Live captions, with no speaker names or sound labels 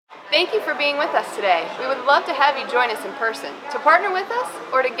Thank you for being with us today. We would love to have you join us in person. To partner with us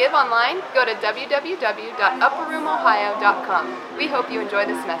or to give online, go to www.upperroomohio.com. We hope you enjoy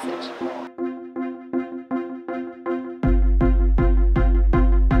this message.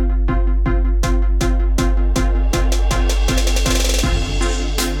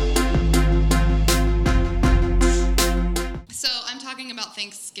 So I'm talking about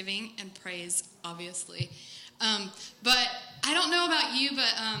Thanksgiving and praise, obviously. But I don't know about you,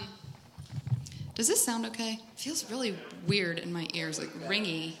 but does this sound okay? It feels really weird in my ears, like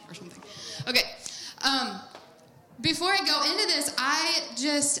ringy or something. Okay. Before I go into this, I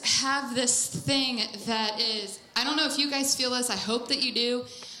just have this thing that is, I don't know if you guys feel this, I hope that you do,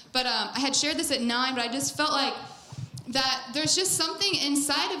 but I had shared this at 9, but I just felt like that there's just something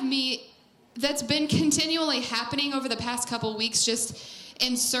inside of me that's been continually happening over the past couple weeks just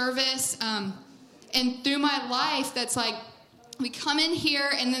in service and through my life that's like, we come in here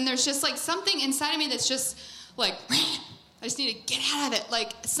and then there's just like something inside of me that's just like, I just need to get out of it.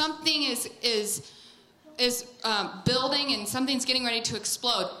 Like something is building and something's getting ready to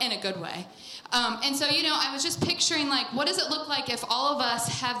explode in a good way. And so, I was just picturing like, what does it look like if all of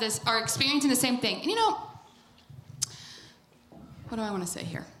us are experiencing the same thing? And what do I want to say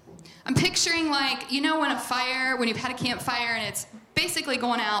here? I'm picturing like, when you've had a campfire and it's basically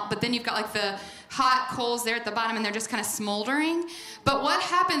going out, but then you've got like the hot coals there at the bottom and they're just kind of smoldering. But what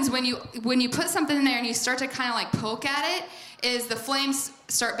happens when you put something in there and you start to kind of like poke at it is the flames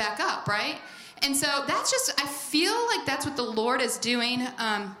start back up, right? And so I feel like that's what the Lord is doing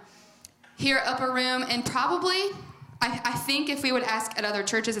here at Upper Room. And probably, I think if we would ask at other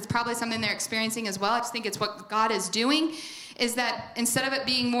churches, it's probably something they're experiencing as well. I just think it's what God is doing, is that instead of it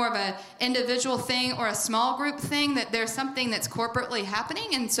being more of an individual thing or a small group thing, that there's something that's corporately happening.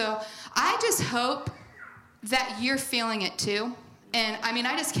 And so I just hope that you're feeling it too. And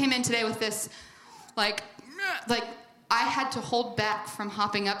I just came in today with this, like I had to hold back from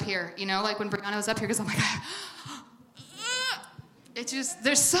hopping up here, like when Brianna was up here, because I'm like,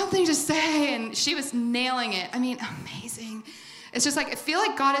 there's something to say, and she was nailing it. Amazing. It's just like, I feel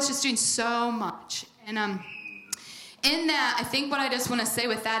like God is just doing so much. And in that, I think what I just want to say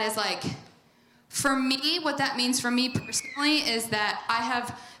with that is like, for me, what that means for me personally is that I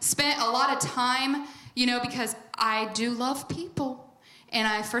have spent a lot of time, because I do love people. And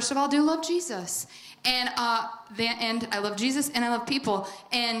I, first of all, do love Jesus. And I love Jesus and I love people.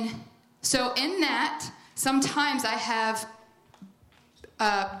 And so in that, sometimes I have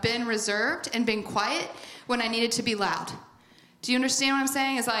been reserved and been quiet when I needed to be loud. Do you understand what I'm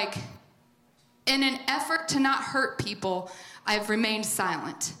saying? It's like, in an effort to not hurt people, I've remained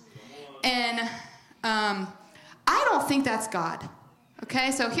silent. And I don't think that's God.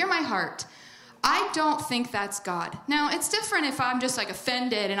 Okay, so hear my heart. I don't think that's God. Now, it's different if I'm just like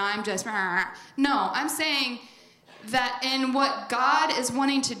offended and I'm just, no, I'm saying that in what God is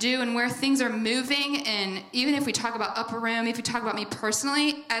wanting to do and where things are moving, and even if we talk about Upper Room, if we talk about me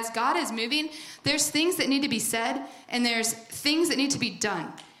personally, as God is moving, there's things that need to be said and there's things that need to be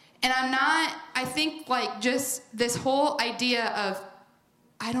done. And I think like just this whole idea of,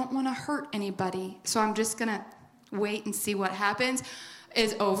 I don't want to hurt anybody, so I'm just going to wait and see what happens,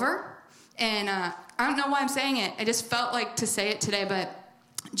 is over. And I don't know why I'm saying it. I just felt like to say it today, but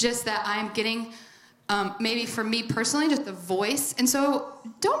just that I'm getting, maybe for me personally, just a voice. And so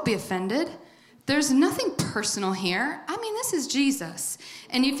don't be offended. There's nothing personal here. This is Jesus.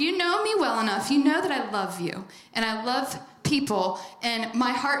 And if you know me well enough, you know that I love you. And I love people. And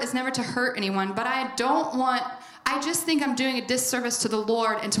my heart is never to hurt anyone. But I just think I'm doing a disservice to the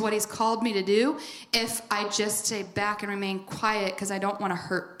Lord and to what He's called me to do if I just stay back and remain quiet because I don't want to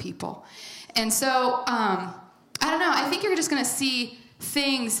hurt people. And so, I don't know. I think you're just going to see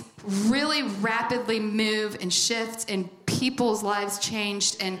things really rapidly move and shift and people's lives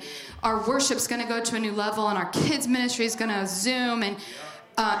changed, and our worship's going to go to a new level, and our kids' ministry is going to zoom, and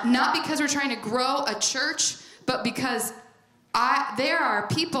not because we're trying to grow a church, but because there are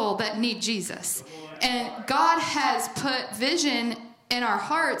people that need Jesus. And God has put vision in our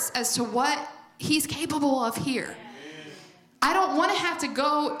hearts as to what He's capable of here. I don't want to have to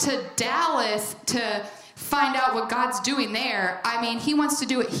go to Dallas to find out what God's doing there. He wants to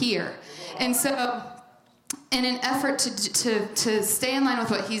do it here. And so in an effort to stay in line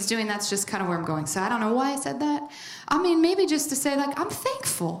with what He's doing, that's just kind of where I'm going. So I don't know why I said that. Maybe just to say, like, I'm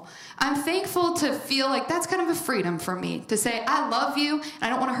thankful. I'm thankful to feel like that's kind of a freedom for me to say, I love you, and I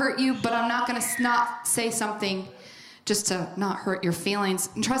don't want to hurt you, but I'm not going to not say something just to not hurt your feelings.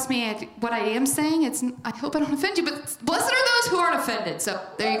 And trust me, what I am saying, I hope I don't offend you, but blessed are those who aren't offended. So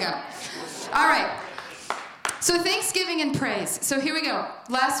there you go. All right. So Thanksgiving and praise. So here we go.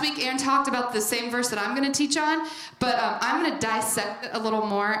 Last week, Aaron talked about the same verse that I'm going to teach on, but I'm going to dissect it a little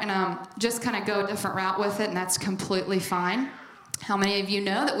more and just kind of go a different route with it, and that's completely fine. How many of you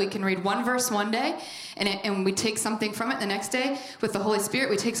know that we can read one verse one day, and we take something from it the next day? With the Holy Spirit,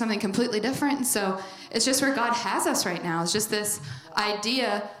 we take something completely different, and so it's just where God has us right now. It's just this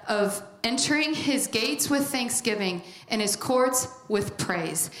idea of entering his gates with thanksgiving and his courts with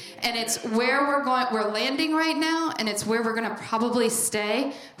praise. And it's where we're landing right now, and it's where we're going to probably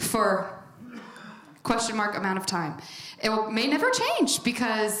stay for question mark amount of time. May never change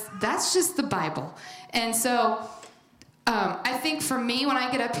because that's just the Bible. And so I think for me, when I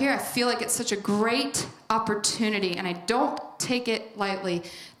get up here, I feel like it's such a great opportunity, and I don't take it lightly,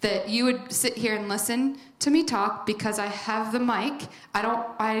 that you would sit here and listen to me talk because I have the mic.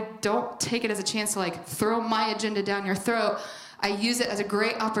 I don't take it as a chance to like throw my agenda down your throat. I use it as a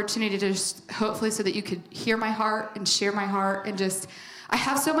great opportunity to just hopefully so that you could hear my heart and share my heart, and just I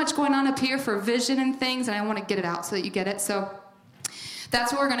have so much going on up here for vision and things, and I want to get it out so that you get it. So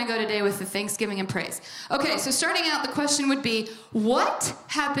that's where we're going to go today with the Thanksgiving and praise. Okay, so starting out, the question would be, what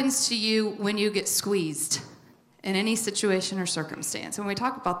happens to you when you get squeezed in any situation or circumstance? When we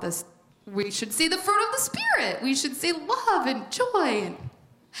talk about this, we should see the fruit of the Spirit. We should see love and joy.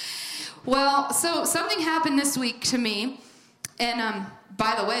 Well, so something happened this week to me, and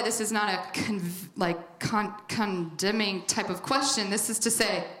by the way, this is not a condemning type of question. This is to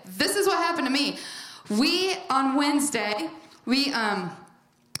say, this is what happened to me. On Wednesday, we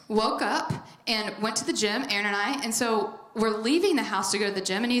woke up and went to the gym, Aaron and I, and so we're leaving the house to go to the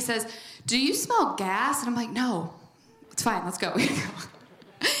gym, and he says, "Do you smell gas?" And I'm like, "No, it's fine, let's go."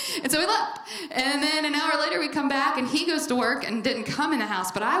 And so we left. And then an hour later, we come back, and he goes to work and didn't come in the house,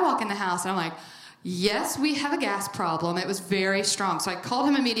 but I walk in the house, and I'm like, yes, we have a gas problem. It was very strong. So I called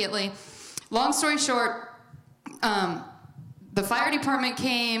him immediately. Long story short, the fire department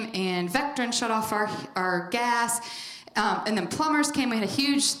came, and Vectren shut off our gas. And then plumbers came. We had a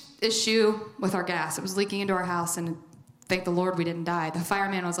huge issue with our gas. It was leaking into our house, and thank the Lord we didn't die. The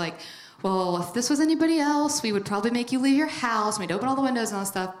fireman was like, "Well, if this was anybody else, we would probably make you leave your house. We'd open all the windows and all that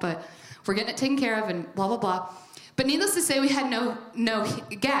stuff, but we're getting it taken care of," and blah, blah, blah. But needless to say, we had no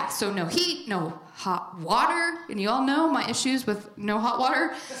gas, so no heat, no hot water, and you all know my issues with no hot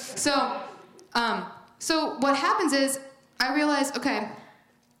water. So what happens is I realized, okay,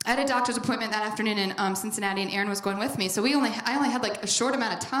 I had a doctor's appointment that afternoon in Cincinnati, and Aaron was going with me. So I only had like a short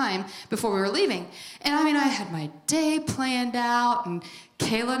amount of time before we were leaving. And I mean, I had my day planned out, and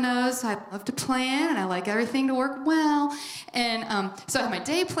Kayla knows I love to plan, and I like everything to work well. And so I had my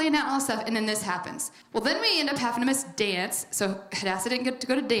day planned out and all that stuff, and then this happens. Well, then we end up having to miss dance. So Hadassah didn't get to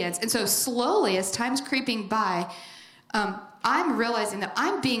go to dance. And so slowly, as time's creeping by, I'm realizing that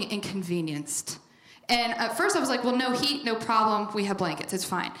I'm being inconvenienced. And at first I was like, well, no heat, no problem. We have blankets. It's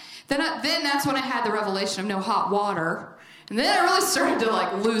fine. Then that's when I had the revelation of no hot water. And then I really started to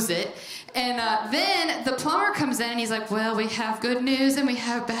like lose it. And then the plumber comes in and he's like, well, we have good news and we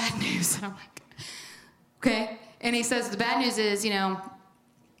have bad news. And I'm like, okay. And he says, the bad news is,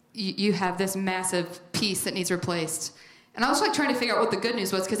 you have this massive piece that needs replaced. And I was like trying to figure out what the good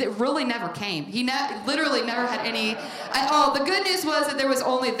news was, because it really never came. He literally never had any. The good news was that there was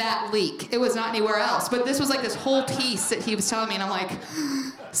only that leak. It was not anywhere else. But this was like this whole piece that he was telling me, and I'm like,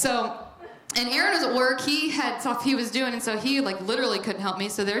 so. And Aaron was at work. He had stuff he was doing, and so he like literally couldn't help me.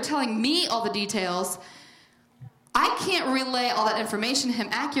 So they're telling me all the details. I can't relay all that information to him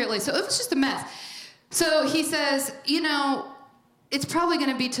accurately, so it was just a mess. So he says, it's probably going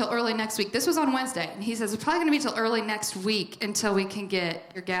to be till early next week. This was on Wednesday. And he says, it's probably going to be till early next week until we can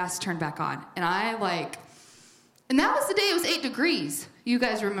get your gas turned back on. And and that was the day it was 8 degrees, you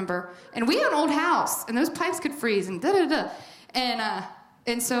guys remember. And we had an old house, and those pipes could freeze, and da-da-da.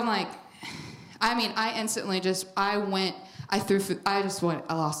 And so I'm like, I instantly I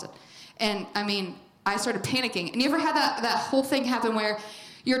lost it. And I started panicking. And you ever had that whole thing happen where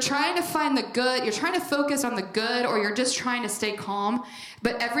you're trying to find the good, you're trying to focus on the good, or you're just trying to stay calm,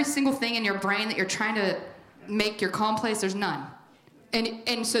 but every single thing in your brain that you're trying to make your calm place, there's none.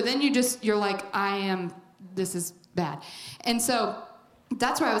 And so then you're like, this is bad. And so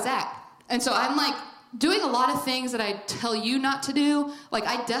that's where I was at. And so I'm like doing a lot of things that I tell you not to do. Like,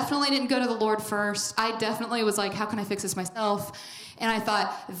 I definitely didn't go to the Lord first. I definitely was like, how can I fix this myself? And I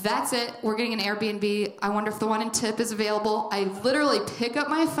thought, that's it. We're getting an Airbnb. I wonder if the one in Tip is available. I literally pick up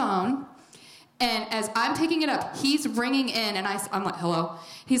my phone, and as I'm picking it up, he's ringing in, and I'm like, hello.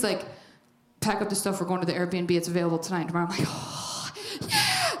 He's like, pack up the stuff. We're going to the Airbnb. It's available tonight and tomorrow. I'm like, oh,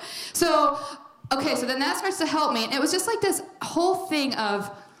 yeah. So then that starts to help me. And it was just like this whole thing of,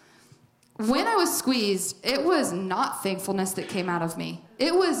 when I was squeezed, it was not thankfulness that came out of me.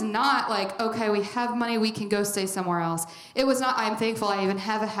 It was not like, okay, we have money, we can go stay somewhere else. It was not, I'm thankful I even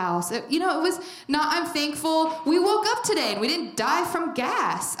have a house. It was not, I'm thankful we woke up today and we didn't die from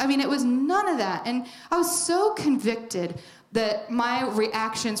gas. I mean, it was none of that. And I was so convicted that my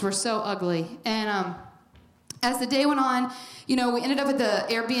reactions were so ugly. And as the day went on, we ended up at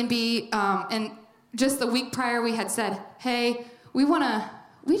the Airbnb, and just the week prior we had said, hey,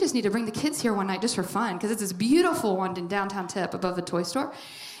 we just need to bring the kids here one night just for fun, because it's this beautiful one in downtown Tip above the toy store.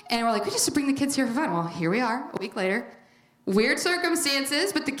 And we're like, we just bring the kids here for fun. Well, here we are, a week later. Weird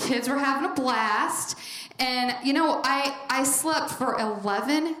circumstances, but the kids were having a blast. And, I slept for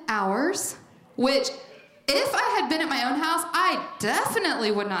 11 hours, which if I had been at my own house, I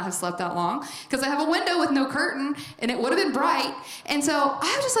definitely would not have slept that long, because I have a window with no curtain, and it would have been bright. And so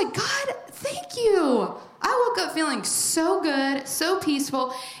I was just like, God, thank you. I woke up feeling so good, so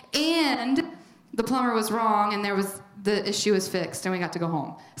peaceful, and the plumber was wrong, and the issue was fixed, and we got to go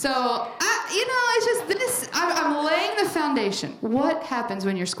home. So, it's just this, I'm laying the foundation. What happens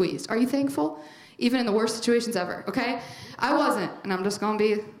when you're squeezed? Are you thankful? Even in the worst situations ever, okay? I wasn't, and I'm just going to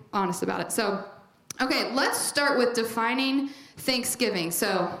be honest about it. So, okay, let's start with defining Thanksgiving.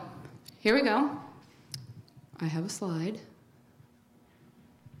 So, here we go. I have a slide.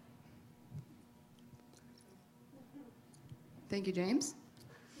 Thank you, James.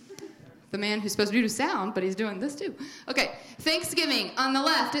 The man who's supposed to do sound, but he's doing this too. Okay, Thanksgiving. On the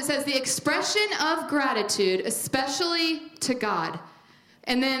left, it says the expression of gratitude, especially to God.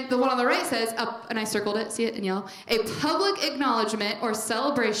 And then the one on the right says, and I circled it, see it in yellow, a public acknowledgement or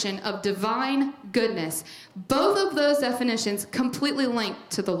celebration of divine goodness. Both of those definitions completely linked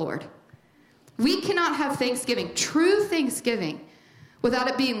to the Lord. We cannot have Thanksgiving, true Thanksgiving, without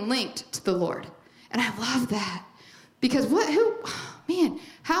it being linked to the Lord. And I love that. Because I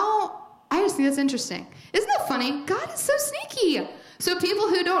just think that's interesting. Isn't that funny? God is so sneaky. So people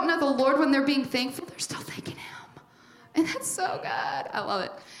who don't know the Lord when they're being thankful, they're still thanking him. And that's so good. I love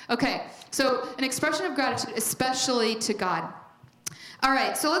it. Okay, so an expression of gratitude, especially to God. All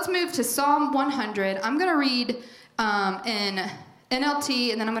right, so let's move to Psalm 100. I'm going to read in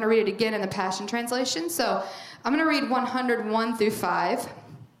NLT, and then I'm going to read it again in the Passion Translation. So I'm going to read 101 through 5.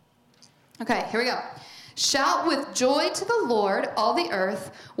 Okay, here we go. Shout with joy to the Lord, all the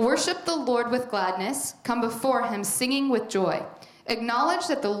earth. Worship the Lord with gladness. Come before him singing with joy. Acknowledge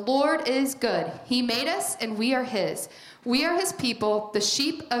that the Lord is good. He made us, and we are his. We are his people, the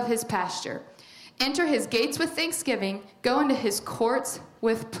sheep of his pasture. Enter his gates with thanksgiving. Go into his courts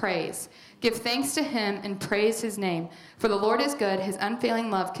with praise. Give thanks to him and praise his name. For the Lord is good. His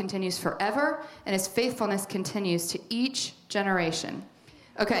unfailing love continues forever, and his faithfulness continues to each generation.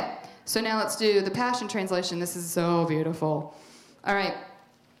 Okay. So now let's do the Passion Translation. This is so beautiful. All right.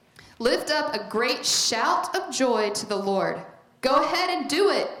 Lift up a great shout of joy to the Lord. Go ahead and do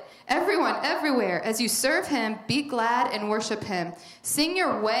it. Everyone, everywhere. As you serve him, be glad and worship him. Sing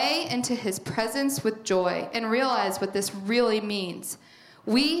your way into his presence with joy and realize what this really means.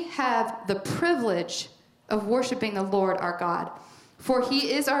 We have the privilege of worshiping the Lord our God. For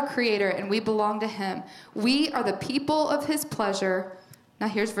he is our creator and we belong to him. We are the people of his pleasure. Now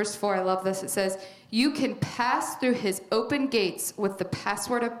here's verse 4. I love this. It says, you can pass through his open gates with the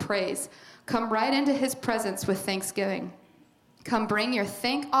password of praise. Come right into his presence with thanksgiving. Come bring your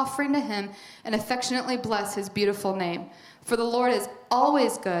thank offering to him and affectionately bless his beautiful name. For the Lord is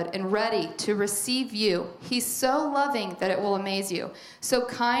always good and ready to receive you. He's so loving that it will amaze you, so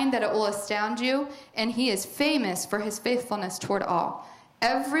kind that it will astound you, and he is famous for his faithfulness toward all.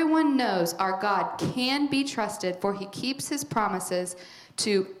 Everyone knows our God can be trusted, for he keeps his promises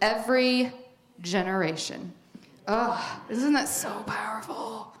to every generation. Oh, isn't that so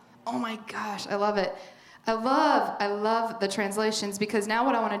powerful? Oh my gosh, I love it. I love the translations, because now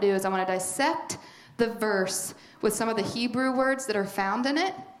what I want to do is I want to dissect the verse with some of the Hebrew words that are found in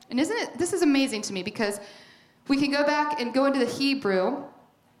it. And this is amazing to me, because we can go back and go into the Hebrew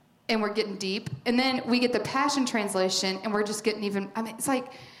and we're getting deep, and then we get the Passion Translation and we're just getting it's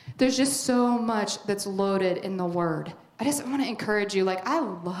like there's just so much that's loaded in the word. I just want to encourage you, I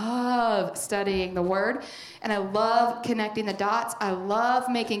love studying the word, and I love connecting the dots. I love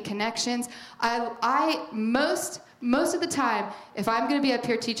making connections. I most of the time, if I'm going to be up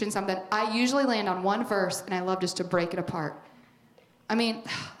here teaching something, I usually land on one verse, and I love just to break it apart. I mean,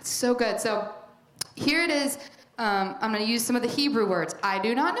 it's so good. So here it is. I'm going to use some of the Hebrew words. I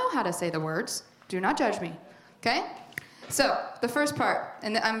do not know how to say the words. Do not judge me. Okay? So the first part,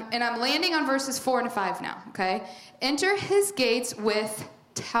 and I'm landing on verses 4 and 5 now. Okay? Enter his gates with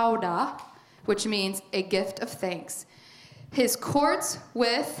tauda, which means a gift of thanks. his courts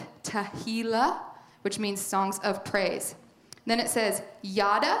with Tehillah, which means songs of praise. Then it says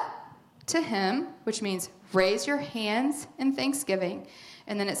Yada to him, which means raise your hands in thanksgiving.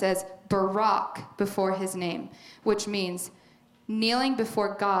 And then it says Barak before his name, which means kneeling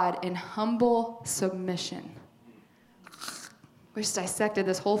before God in humble submission. We just dissected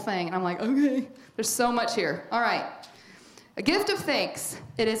this whole thing, and I'm like, okay, there's so much here. All right. A gift of thanks.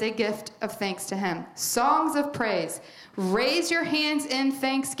 It is a gift of thanks to him. Songs of praise. Raise your hands in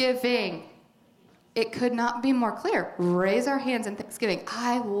thanksgiving. It could not be more clear. Raise our hands in thanksgiving.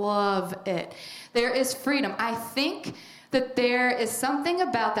 I love it. There is freedom. I think that there is something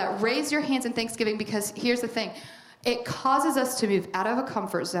about that. Raise your hands in thanksgiving, because here's the thing. It causes us to move out of a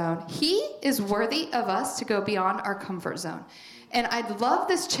comfort zone. He is worthy of us to go beyond our comfort zone. And I love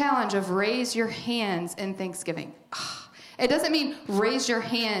this challenge of raise your hands in thanksgiving. It doesn't mean raise your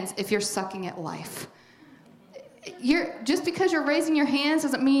hands if you're sucking at life. Just because you're raising your hands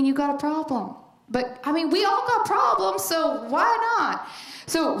doesn't mean you got a problem. But, I mean, we all got problems, so why not?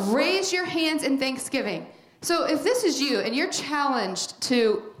 So raise your hands in thanksgiving. So if this is you and you're challenged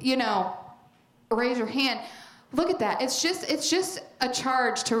to, raise your hand, look at that. It's just a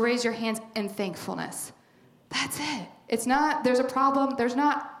charge to raise your hands in thankfulness. That's it. It's not, there's a problem. There's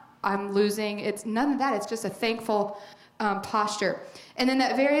not, I'm losing. It's none of that. It's just a thankful posture. And then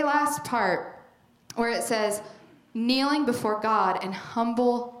that very last part where it says, kneeling before God in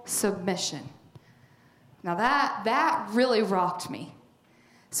humble submission. Now that really rocked me.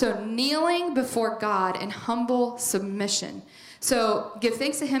 So kneeling before God in humble submission. So give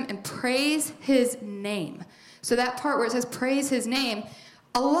thanks to him and praise his name. So that part where it says praise his name,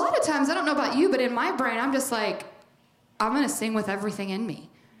 a lot of times, I don't know about you, but in my brain, I'm just like, I'm going to sing with everything in me.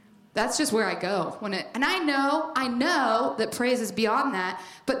 That's just where I go. And I know that praise is beyond that,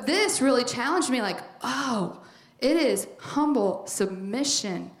 but this really challenged me like, oh, it is humble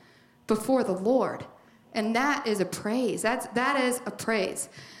submission before the Lord. And that is a praise. That is a praise.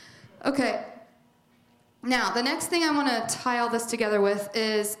 Okay. Now, the next thing I want to tie all this together with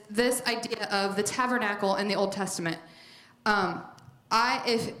is this idea of the tabernacle in the Old Testament.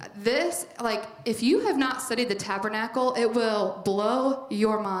 If you have not studied the tabernacle, it will blow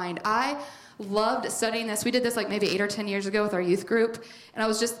your mind. I loved studying this. We did this like maybe 8 or 10 years ago with our youth group. And I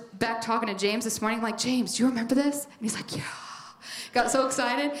was just back talking to James this morning. I'm like, James, do you remember this? And he's like, yeah. Got so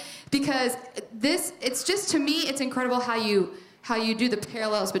excited because it's just, to me, it's incredible how you do the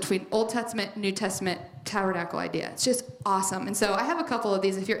parallels between Old Testament, New Testament tabernacle idea. It's just awesome. And so I have a couple of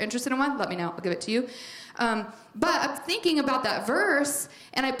these. If you're interested in one, let me know. I'll give it to you. But I'm thinking about that verse,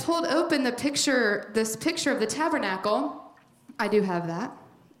 and I pulled open this picture of the tabernacle. I do have that,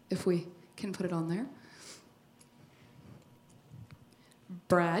 if we can put it on there.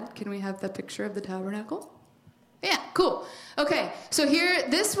 Brad, can we have the picture of the tabernacle? Yeah, cool. Okay, so here,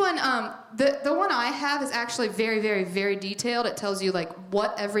 this one, the one I have is actually very, very, very detailed. It tells you, like,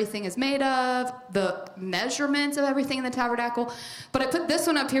 what everything is made of, the measurements of everything in the tabernacle. But I put this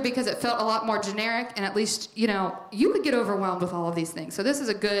one up here because it felt a lot more generic, and at least, you could get overwhelmed with all of these things. So this is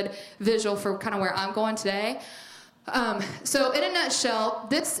a good visual for kind of where I'm going today. So in a nutshell,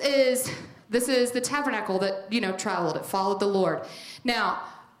 this is the tabernacle that, traveled. It followed the Lord. Now,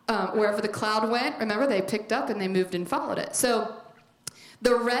 wherever the cloud went, remember, they picked up and they moved and followed it. So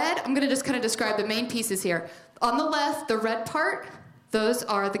the red, I'm going to just kind of describe the main pieces here. On the left, the red part, those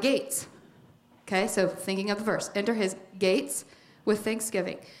are the gates. Okay, so thinking of the verse, enter his gates with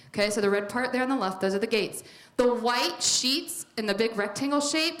thanksgiving. Okay, so the red part there on the left, those are the gates. The white sheets in the big rectangle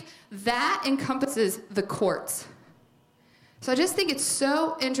shape, that encompasses the courts. So I just think it's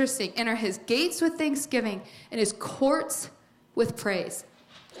so interesting. Enter his gates with thanksgiving and his courts with praise.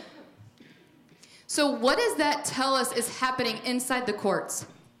 So what does that tell us is happening inside the courts?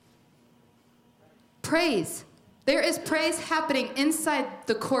 Praise. There is praise happening inside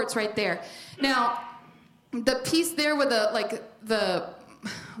the courts right there. Now, the piece there with the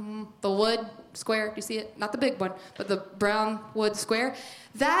wood square, do you see it? Not the big one, but the brown wood square.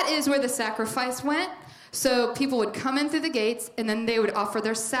 That is where the sacrifice went. So people would come in through the gates, and then they would offer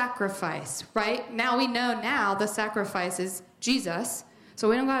their sacrifice, right? Now we know the sacrifice is Jesus. So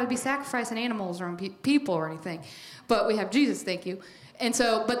we don't got to be sacrificing animals or people or anything. But we have Jesus, thank you. And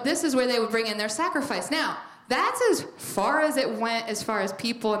so, but this is where they would bring in their sacrifice. Now, that's as far as it went as far as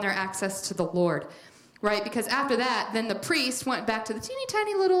people and their access to the Lord, right? Because after that, then the priest went back to the teeny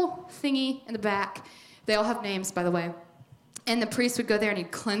tiny little thingy in the back. They all have names, by the way. And the priest would go there and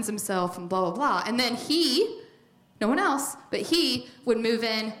he'd cleanse himself and blah, blah, blah. And then no one else, but he would move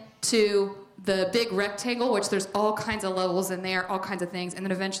in to the big rectangle, which there's all kinds of levels in there, all kinds of things, and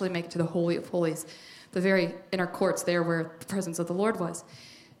then eventually make it to the Holy of Holies. the very inner courts there where the presence of the Lord was.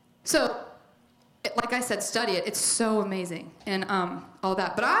 So, like I said, study it. It's so amazing and all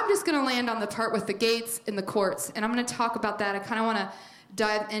that. But I'm just going to land on the part with the gates and the courts, and I'm going to talk about that. I kind of want to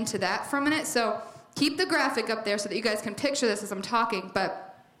dive into that for a minute. So keep the graphic up there so that you guys can picture this as I'm talking.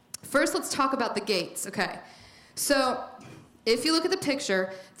 But first, let's talk about the gates, okay? So if you look at the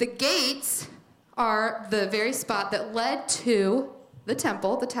picture, the gates are the very spot that led to the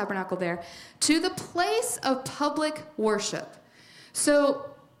temple, the tabernacle there, to the place of public worship. So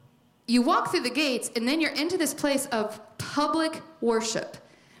you walk through the gates, and then you're into this place of public worship.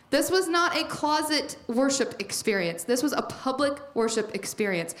 This was not a closet worship experience. This was a public worship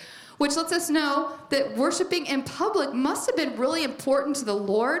experience, which lets us know that worshiping in public must have been really important to the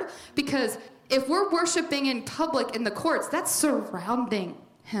Lord, because if we're worshiping in public in the courts, that's surrounding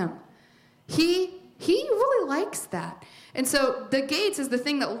him. He really likes that. And so the gates is the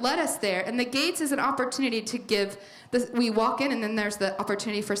thing that led us there, and the gates is an opportunity to give. We walk in, and then there's the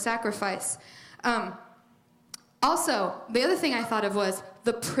opportunity for sacrifice. Also, the other thing I thought of was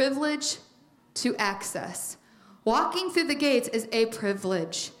the privilege to access. Walking through the gates is a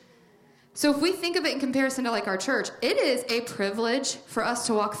privilege. So if we think of it in comparison to like our church, it is a privilege for us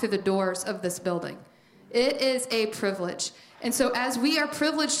to walk through the doors of this building. It is a privilege. And so as we are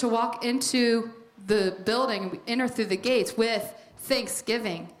privileged to walk into the building, we enter through the gates with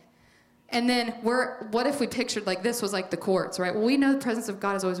thanksgiving. And then what if we pictured like this was like the courts, right? Well, we know the presence of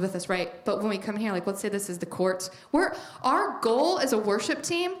God is always with us, right? But when we come here, like let's say this is the courts. Our goal as a worship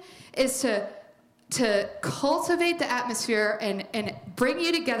team is to cultivate the atmosphere and bring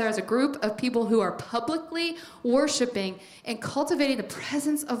you together as a group of people who are publicly worshiping and cultivating the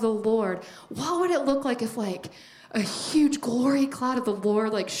presence of the Lord. What would it look like if like a huge glory cloud of the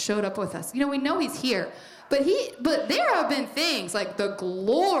Lord like showed up with us? You know, we know he's here, but there have been things like the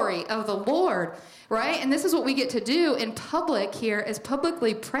glory of the Lord, right? And this is what we get to do in public here, is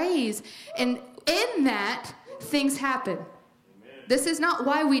publicly praise, and in that things happen. This is not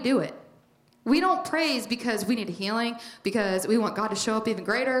why we do it. We don't praise because we need a healing, because we want God to show up even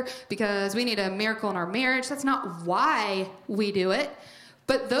greater, because we need a miracle in our marriage. That's not why we do it.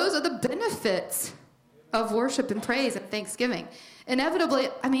 But those are the benefits of worship and praise and thanksgiving. Inevitably,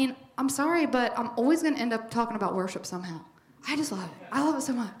 I mean, I'm sorry, but I'm always going to end up talking about worship somehow. I just love it. I love it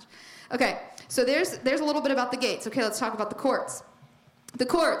so much. Okay, so there's a little bit about the gates. Okay, let's talk about the courts. The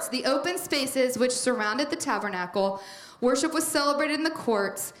courts, the open spaces which surrounded the tabernacle. Worship was celebrated in the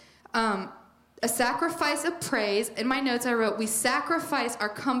courts. A sacrifice of praise. In my notes I wrote, we sacrifice our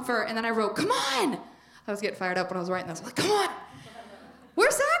comfort, and then I wrote, come on! I was getting fired up when I was writing this. I was like, come on! We're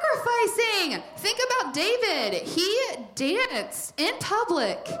sacrificing! Think about David. He danced in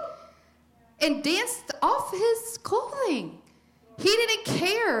public and danced off his clothing. He didn't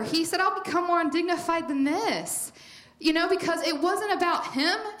care. He said, I'll become more undignified than this. You know, because it wasn't about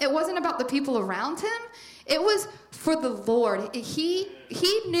him. It wasn't about the people around him. It was for the Lord. He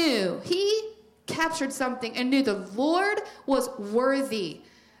knew. He captured something and knew the Lord was worthy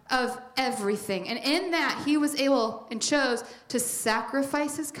of everything. And in that, he was able and chose to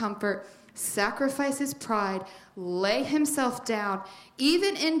sacrifice his comfort, sacrifice his pride, lay himself down,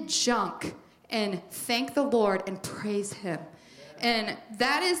 even in junk, and thank the Lord and praise him. And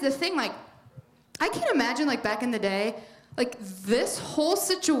that is the thing, like, I can't imagine, like, back in the day, like, this whole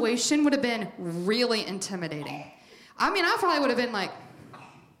situation would have been really intimidating. I mean, I probably would have been like,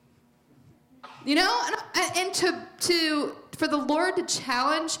 you know, and for the Lord to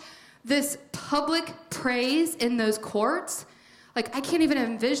challenge this public praise in those courts, like, I can't even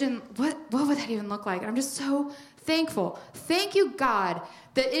envision what would that even look like. And I'm just so thankful. Thank you, God,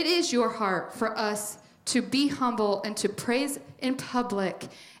 that it is your heart for us to be humble and to praise in public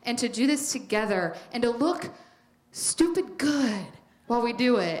and to do this together and to look stupid good while we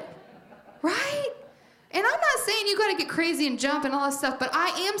do it, right? And I'm not saying you got to get crazy and jump and all this stuff, but I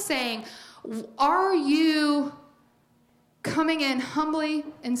am saying, are you coming in humbly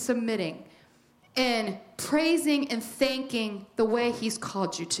and submitting and praising and thanking the way he's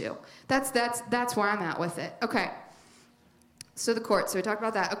called you to? That's where I'm at with it. Okay. So the court. So we talked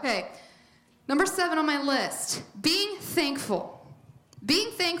about that. Okay. Number 7 on my list, being thankful. Being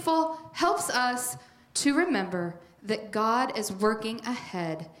thankful helps us to remember that God is working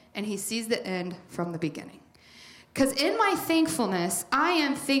ahead and he sees the end from the beginning. Because in my thankfulness, I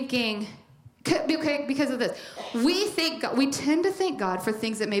am thinking, okay, because of this, we tend to thank God for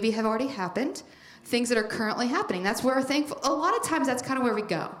things that maybe have already happened, things that are currently happening. That's where we're thankful. A lot of times that's kind of where we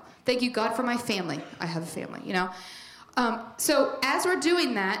go. Thank you, God, for my family. I have a family, you know. So as we're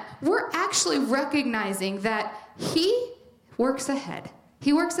doing that, we're actually recognizing that he works ahead.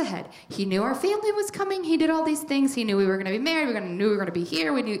 He works ahead. He knew our family was coming. He did all these things. He knew we were going to be married. Knew we were going to be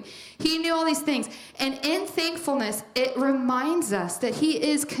here. He knew all these things. And in thankfulness, it reminds us that he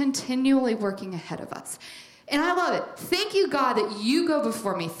is continually working ahead of us. And I love it. Thank you, God, that you go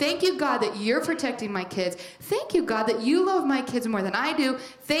before me. Thank you, God, that you're protecting my kids. Thank you, God, that you love my kids more than I do.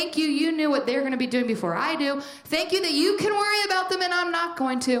 Thank you, you knew what they're going to be doing before I do. Thank you that you can worry about them and I'm not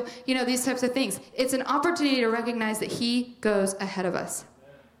going to. These types of things. It's an opportunity to recognize that he goes ahead of us.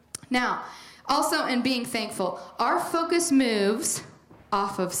 Now, also in being thankful, our focus moves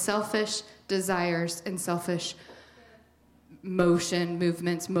off of selfish desires and selfish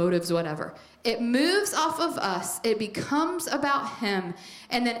movements, motives, whatever. It moves off of us. It becomes about him.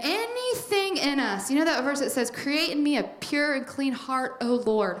 And then anything in us, that verse that says, create in me a pure and clean heart, O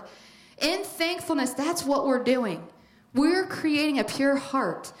Lord. In thankfulness, that's what we're doing. We're creating a pure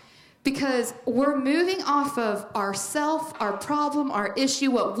heart because we're moving off of ourself, our problem, our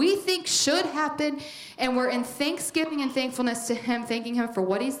issue, what we think should happen, and we're in thanksgiving and thankfulness to him, thanking him for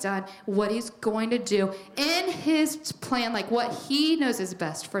what he's done, what he's going to do in his plan, like what he knows is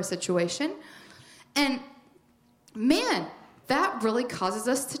best for a situation. And man, that really causes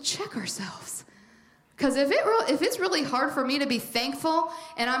us to check ourselves. Because if it's really hard for me to be thankful,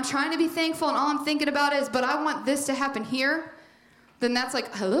 and I'm trying to be thankful, and all I'm thinking about is, but I want this to happen here, then that's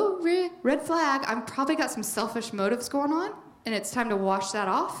like, hello, red flag. I've probably got some selfish motives going on, and it's time to wash that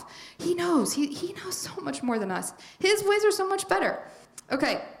off. He knows. He knows so much more than us. His ways are so much better.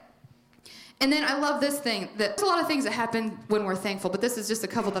 Okay. And then I love this thing. There's a lot of things that happen when we're thankful, but this is just a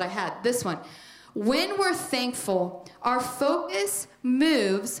couple that I had. This one. When we're thankful, our focus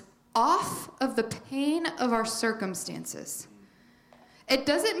moves off of the pain of our circumstances. It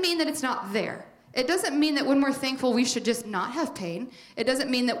doesn't mean that it's not there. It doesn't mean that when we're thankful, we should just not have pain. It doesn't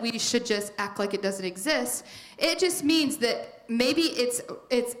mean that we should just act like it doesn't exist. It just means that maybe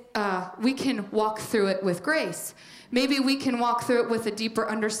we can walk through it with grace. Maybe we can walk through it with a deeper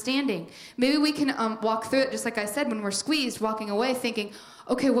understanding. Maybe we can walk through it, just like I said, when we're squeezed, walking away thinking,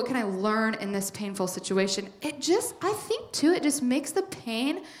 okay, what can I learn in this painful situation? I think too, it just makes the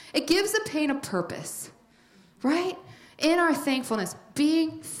pain, it gives the pain a purpose, right? In our thankfulness,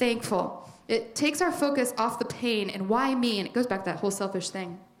 being thankful. It takes our focus off the pain and why me, and it goes back to that whole selfish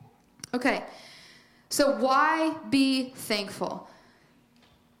thing. Okay, so why be thankful?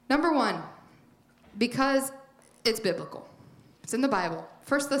 Number one, because it's biblical. It's in the Bible.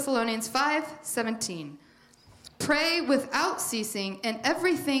 1 Thessalonians 5:17. Pray without ceasing, and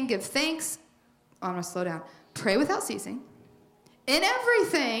everything give thanks. I'm going to slow down. Pray without ceasing. In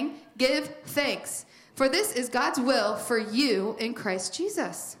everything give thanks, for this is God's will for you in Christ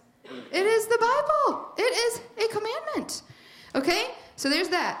Jesus. It is the Bible. It is a commandment. Okay? So there's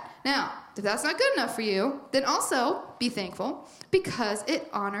that. Now, if that's not good enough for you, then also be thankful because it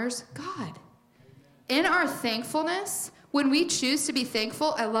honors God. In our thankfulness, when we choose to be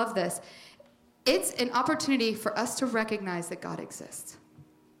thankful, I love this. It's an opportunity for us to recognize that God exists.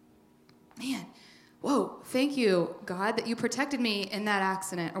 Man, whoa, thank you, God, that you protected me in that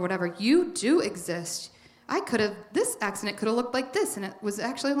accident or whatever. You do exist. This accident could have looked like this, and it was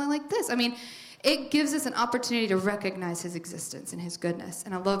actually only like this. I mean, it gives us an opportunity to recognize his existence and his goodness.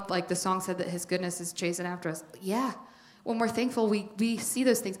 And I love, like the song said, that his goodness is chasing after us. Yeah, when we're thankful, we see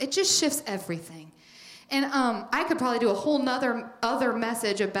those things. It just shifts everything. And I could probably do a whole other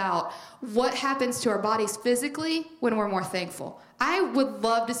message about what happens to our bodies physically when we're more thankful. I would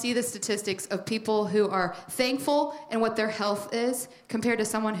love to see the statistics of people who are thankful and what their health is compared to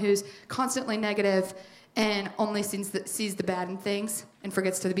someone who's constantly negative and only sees the bad in things and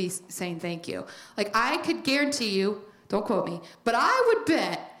forgets to be saying thank you. Like, I could guarantee you, don't quote me, but I would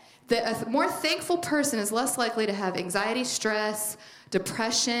bet that a more thankful person is less likely to have anxiety, stress,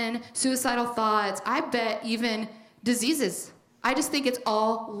 depression, suicidal thoughts. I bet even diseases. I just think it's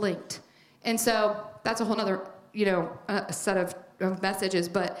all linked. And so that's a whole other, a set of messages,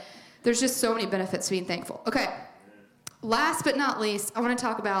 but there's just so many benefits to being thankful. Okay, last but not least, I want to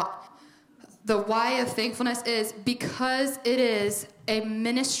talk about the why of thankfulness is because it is a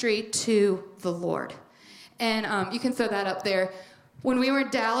ministry to the Lord. And you can throw that up there. When we were in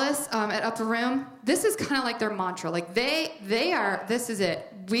Dallas at Upper Room, this is kind of like their mantra. Like this is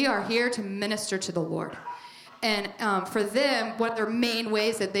it. We are here to minister to the Lord. And for them, one of their main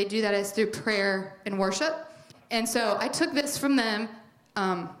ways that they do that is through prayer and worship. And so I took this from them,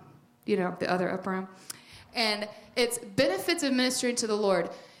 the other Upper Room. And it's benefits of ministering to the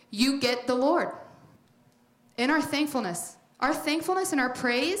Lord. You get the Lord in our thankfulness. Our thankfulness and our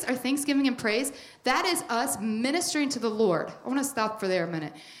praise, our thanksgiving and praise, that is us ministering to the Lord. I want to stop for there a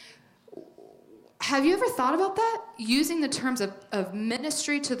minute. have you ever thought about that? Using the terms of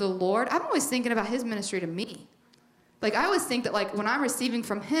ministry to the Lord. I'm always thinking about his ministry to me. Like, I always think that, like, when I'm receiving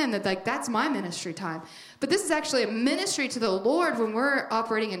from him, that, like, that's my ministry time. But this is actually a ministry to the Lord when we're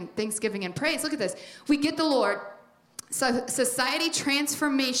operating in thanksgiving and praise. Look at this. We get the Lord. So society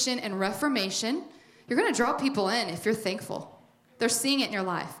transformation and reformation. You're going to draw people in if you're thankful. They're seeing it in your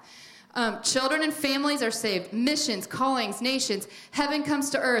life. Children and families are saved. Missions, callings, nations. Heaven comes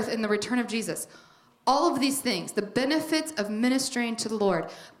to earth in the return of Jesus. All of these things, the benefits of ministering to the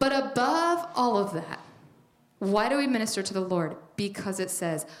Lord. But above all of that, why do we minister to the Lord? Because it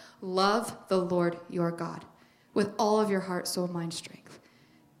says, love the Lord your God with all of your heart, soul, mind, strength.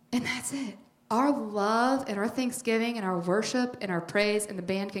 And that's it. Our love and our thanksgiving and our worship and our praise, and the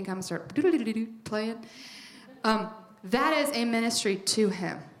band can come and start playing. That is a ministry to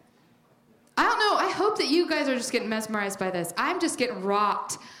him. I don't know. I hope that you guys are just getting mesmerized by this. I'm just getting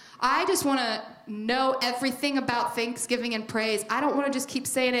rocked. I just want to know everything about thanksgiving and praise. I don't want to just keep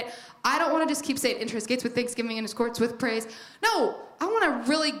saying it. I don't want to just keep saying enter his gates with thanksgiving and his courts with praise. No, I want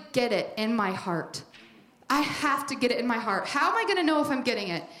to really get it in my heart. I have to get it in my heart. How am I going to know if I'm getting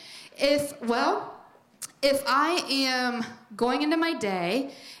it? If I am going into my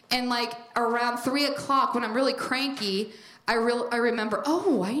day and like around 3 o'clock when I'm really cranky, I remember,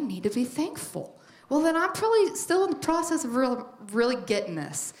 oh, I need to be thankful. Well, then I'm probably still in the process of really getting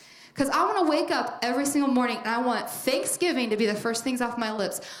this. Because I want to wake up every single morning and I want Thanksgiving to be the first things off my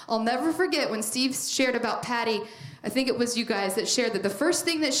lips. I'll never forget when Steve shared about Patty. I think it was you guys that shared that the first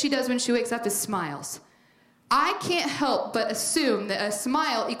thing that she does when she wakes up is smiles. I can't help but assume that a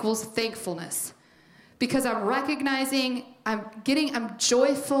smile equals thankfulness. Because I'm recognizing, I'm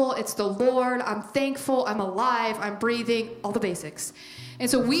joyful, it's the Lord, I'm thankful, I'm alive, I'm breathing, all the basics. And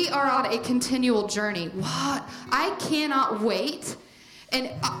so we are on a continual journey. What? I cannot wait. And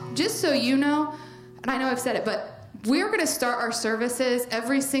just so you know, and I know I've said it, but we're going to start our services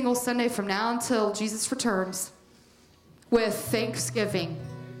every single Sunday from now until Jesus returns with Thanksgiving.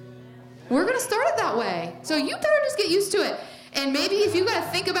 We're going to start it that way. So you better just get used to it. And maybe if you got to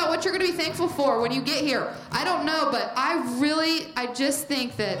think about what you're going to be thankful for when you get here. I don't know, but I just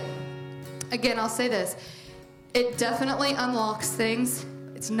think that, again, I'll say this. It definitely unlocks things.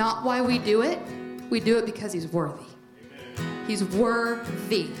 It's not why we do it. We do it because he's worthy. He's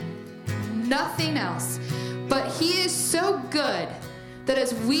worthy. Nothing else. But he is so good that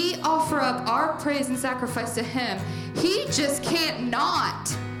as we offer up our praise and sacrifice to him, he just can't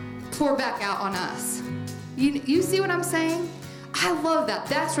not pour back out on us. You see what I'm saying? I love that.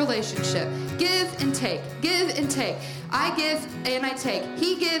 That's relationship. Give and take. Give and take. I give and I take.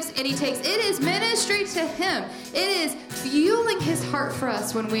 He gives and he takes. It is ministry to him. It is fueling his heart for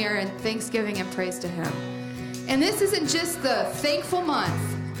us when we are in thanksgiving and praise to him. And this isn't just the thankful month.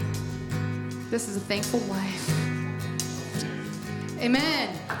 This is a thankful life.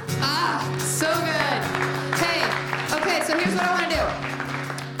 Amen. So good. Hey, okay, so here's what I want to do.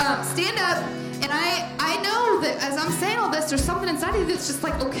 Stand up, and I know that as I'm saying all this, there's something inside of you that's just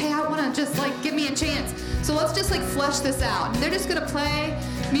like, okay, I want to just like, give me a chance. So let's just like flesh this out. And they're just going to play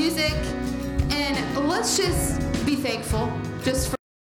music, and let's just be thankful just for